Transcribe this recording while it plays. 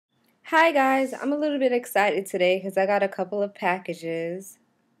Hi guys, I'm a little bit excited today because I got a couple of packages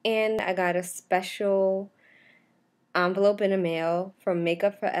and I got a special envelope in the mail from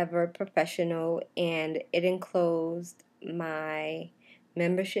Makeup Forever Professional, and it enclosed my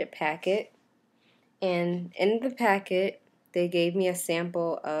membership packet. And in the packet they gave me a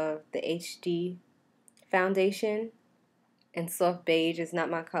sample of the HD foundation, and soft beige is not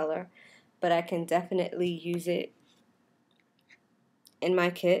my color, but I can definitely use it in my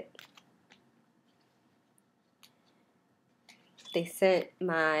kit. They sent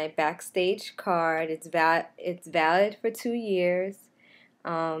my backstage card. It's valid for 2 years,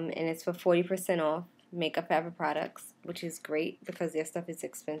 and it's for 40% off Makeup Forever products, which is great because their stuff is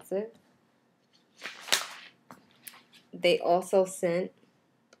expensive. They also sent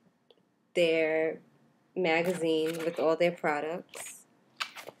their magazine with all their products.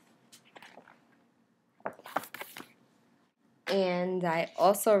 And I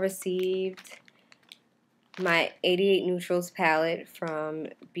also received my 88 Neutrals palette from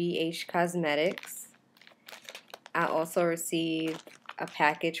BH Cosmetics. I also received a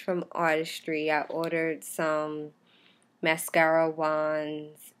package from Artistry. I ordered some mascara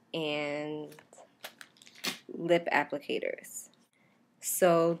wands and lip applicators.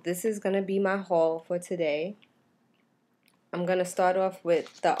 So this is going to be my haul for today. I'm going to start off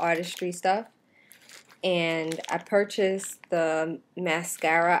with the Artistry stuff. And I purchased the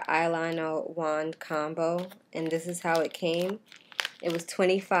mascara eyeliner wand combo, and this is how it came. It was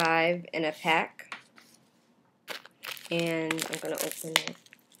 $25 in a pack, and I'm going to open it.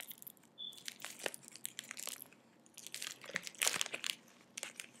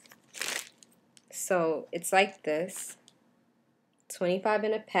 So it's like this, $25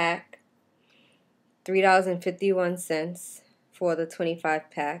 in a pack, $3.51 for the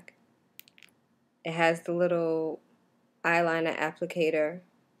 25 pack. It has the little eyeliner applicator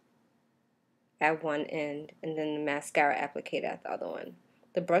at one end, and then the mascara applicator at the other one.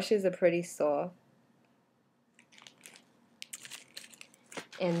 The brushes are pretty soft.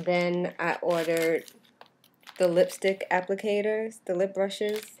 And then I ordered the lipstick applicators, the lip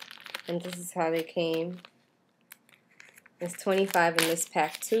brushes, and this is how they came. It's $25 in this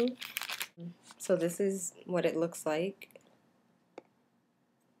pack too. So this is what it looks like.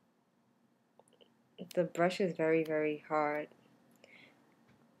 The brush is very, very hard.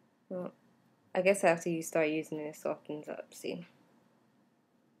 Well, I guess after you start using it, it softens up. See?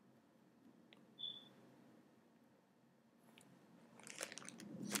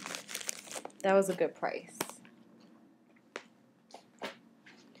 That was a good price.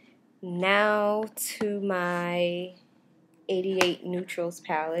 Now to my 88 Neutrals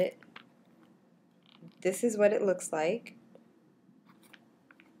palette. This is what it looks like.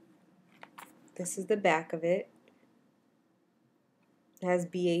 This is the back of it. It has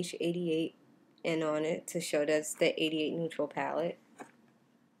BH88 in on it to show that's the 88 Neutral palette.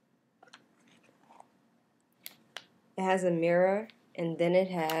 It has a mirror, and then it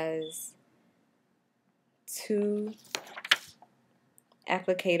has two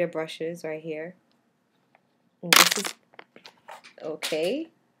applicator brushes right here. And this is okay.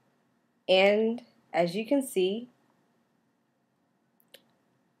 And as you can see,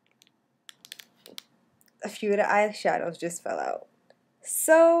 a few of the eyeshadows just fell out.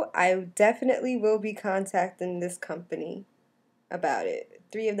 So I definitely will be contacting this company about it.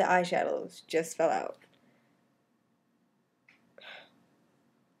 3 of the eyeshadows just fell out.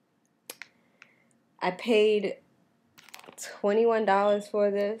 I paid $21 for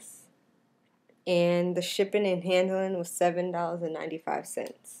this, and the shipping and handling was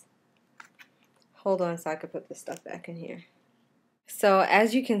 $7.95. Hold on so I can put this stuff back in here. So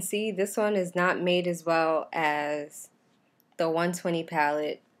as you can see, this one is not made as well as the 120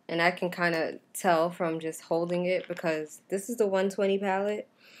 palette, and I can kind of tell from just holding it because this is the 120 palette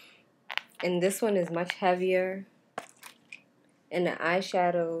and this one is much heavier, and the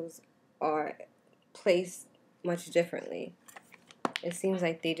eyeshadows are placed much differently. It seems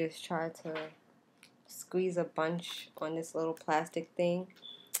like they just tried to squeeze a bunch on this little plastic thing.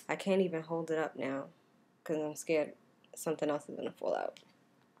 I can't even hold it up now because I'm scared something else is going to fall out.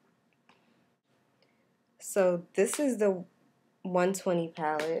 So this is the 120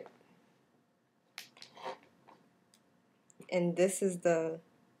 palette, and this is the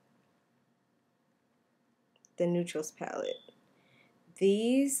Neutrals palette.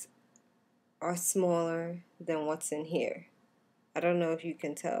 These are smaller than what's in here. I don't know if you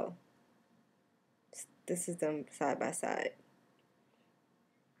can tell. This is them side by side.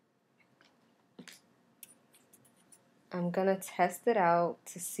 I'm gonna test it out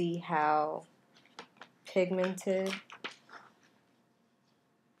to see how pigmented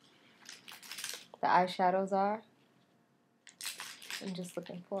the eyeshadows are. I'm just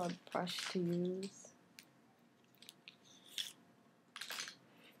looking for a brush to use.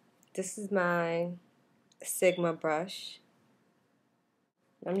 This is my Sigma brush.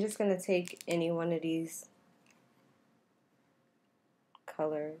 I'm just going to take any one of these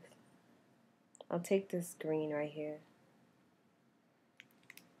colors. I'll take this green right here.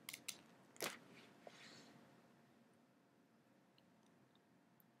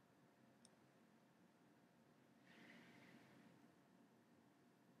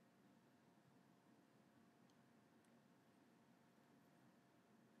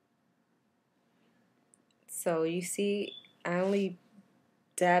 So you see, I only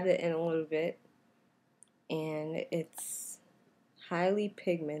dabbed it in a little bit, and it's highly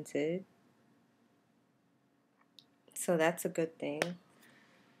pigmented, so that's a good thing.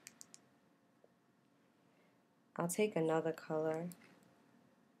 I'll take another color.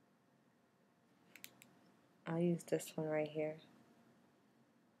 I'll use this one right here.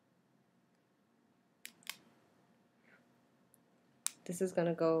 This is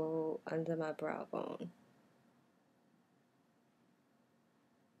gonna go under my brow bone.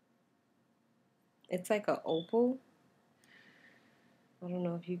 It's like an opal. I don't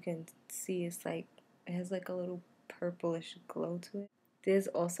know if you can see, it's like, it has like a little purplish glow to it. There's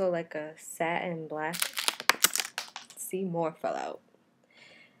also like a satin black. See, more fell out.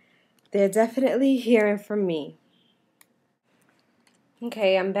 They're definitely hearing from me.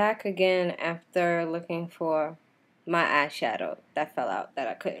 Okay, I'm back again after looking for my eyeshadow that fell out that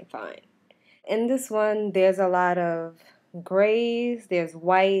I couldn't find. In this one, there's a lot of grays, there's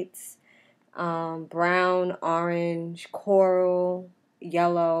whites, brown, orange, coral,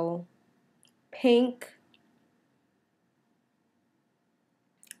 yellow, pink,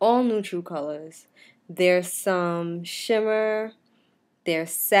 all neutral colors. There's some shimmer,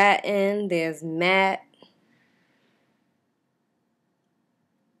 there's satin, there's matte.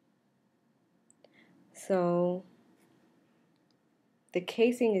 So the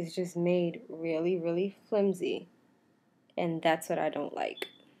casing is just made really, really flimsy, and that's what I don't like.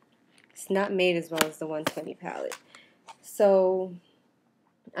 It's not made as well as the 120 palette. So,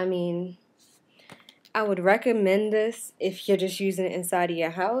 I mean, I would recommend this if you're just using it inside of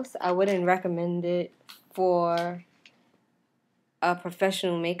your house. I wouldn't recommend it for a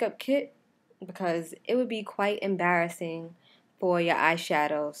professional makeup kit because it would be quite embarrassing for your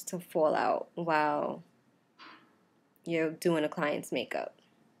eyeshadows to fall out while you're doing a client's makeup.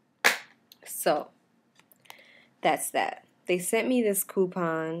 So, that's that. They sent me this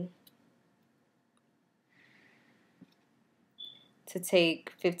coupon to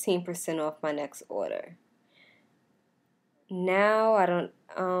take 15% off my next order. Now I don't,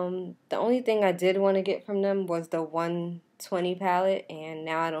 the only thing I did want to get from them was the 120 palette, and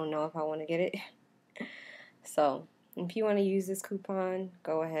now I don't know if I want to get it. So, if you want to use this coupon,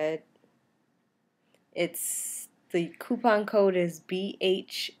 go ahead. The coupon code is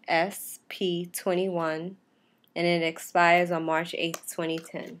BHSP21, and it expires on March 8th,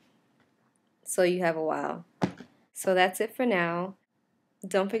 2010. So you have a while. So that's it for now.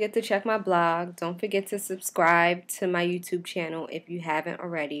 Don't forget to check my blog. Don't forget to subscribe to my YouTube channel if you haven't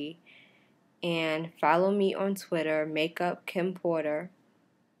already. And follow me on Twitter, Makeup Kim Porter.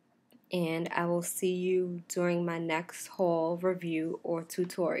 And I will see you during my next haul, review, or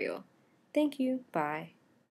tutorial. Thank you. Bye.